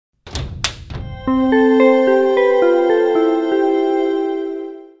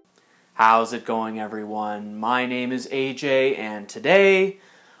How's it going, everyone? My name is AJ, and today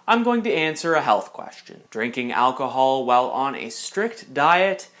I'm going to answer a health question. Drinking alcohol while on a strict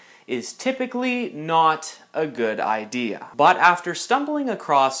diet is typically not a good idea. But after stumbling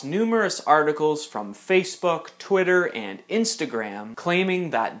across numerous articles from Facebook, Twitter, and Instagram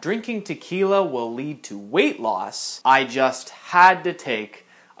claiming that drinking tequila will lead to weight loss, I just had to take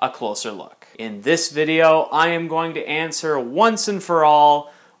a closer look. In this video, I am going to answer once and for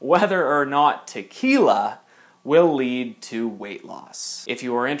all whether or not tequila will lead to weight loss. If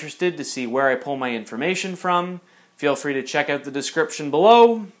you are interested to see where I pull my information from, feel free to check out the description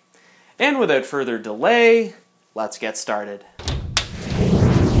below. And without further delay, let's get started.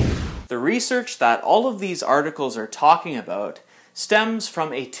 The research that all of these articles are talking about stems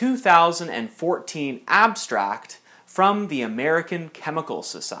from a 2014 abstract from the American Chemical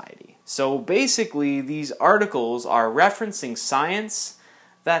Society. So basically, these articles are referencing science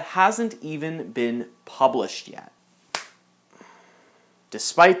that hasn't even been published yet.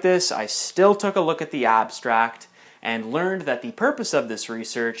 Despite this, I still took a look at the abstract and learned that the purpose of this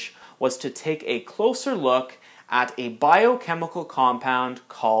research was to take a closer look at a biochemical compound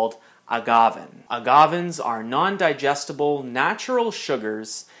called agavin. Agavins are non-digestible natural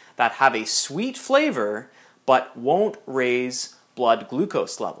sugars that have a sweet flavor but won't raise blood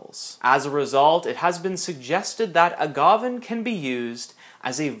glucose levels. As a result, it has been suggested that agavin can be used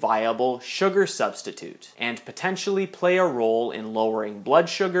as a viable sugar substitute and potentially play a role in lowering blood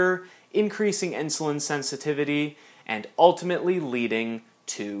sugar, increasing insulin sensitivity, and ultimately leading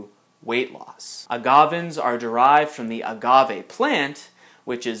to weight loss. Agavins are derived from the agave plant,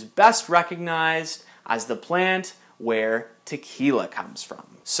 which is best recognized as the plant where tequila comes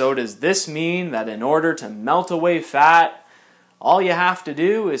from. So does this mean that in order to melt away fat, all you have to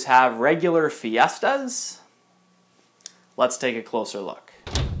do is have regular fiestas? Let's take a closer look.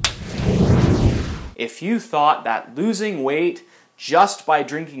 If you thought that losing weight just by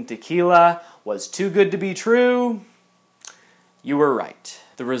drinking tequila was too good to be true, you were right.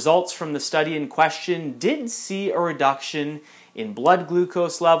 The results from the study in question did see a reduction in blood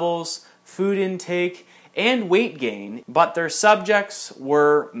glucose levels, food intake, and weight gain, but their subjects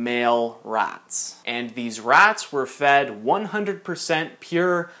were male rats. And these rats were fed 100%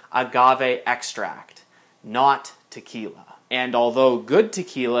 pure agave extract, not tequila. And although good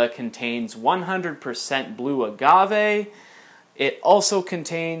tequila contains 100% blue agave, it also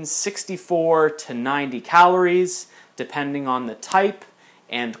contains 64 to 90 calories, depending on the type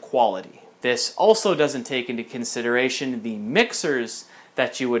and quality. This also doesn't take into consideration the mixers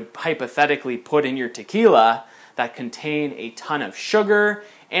that you would hypothetically put in your tequila that contain a ton of sugar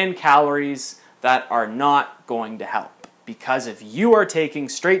and calories that are not going to help. Because if you are taking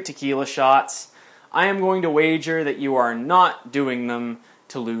straight tequila shots, I am going to wager that you are not doing them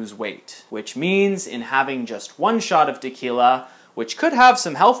to lose weight, which means in having just one shot of tequila, which could have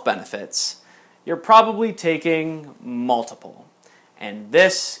some health benefits, you're probably taking multiple. And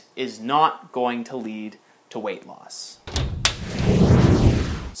this is not going to lead to weight loss.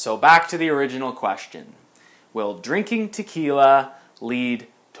 So back to the original question. Will drinking tequila lead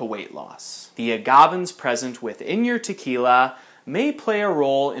to weight loss? The agavins present within your tequila may play a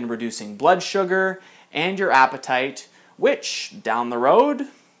role in reducing blood sugar and your appetite, which, down the road,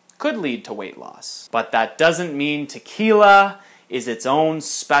 could lead to weight loss. But that doesn't mean tequila is its own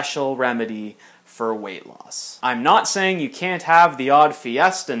special remedy for weight loss. I'm not saying you can't have the odd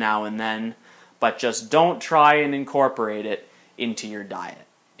fiesta now and then, but just don't try and incorporate it into your diet.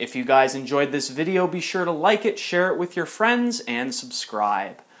 If you guys enjoyed this video, be sure to like it, share it with your friends, and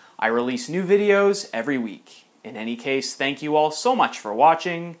subscribe. I release new videos every week. In any case, thank you all so much for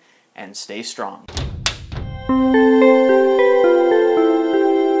watching, and stay strong.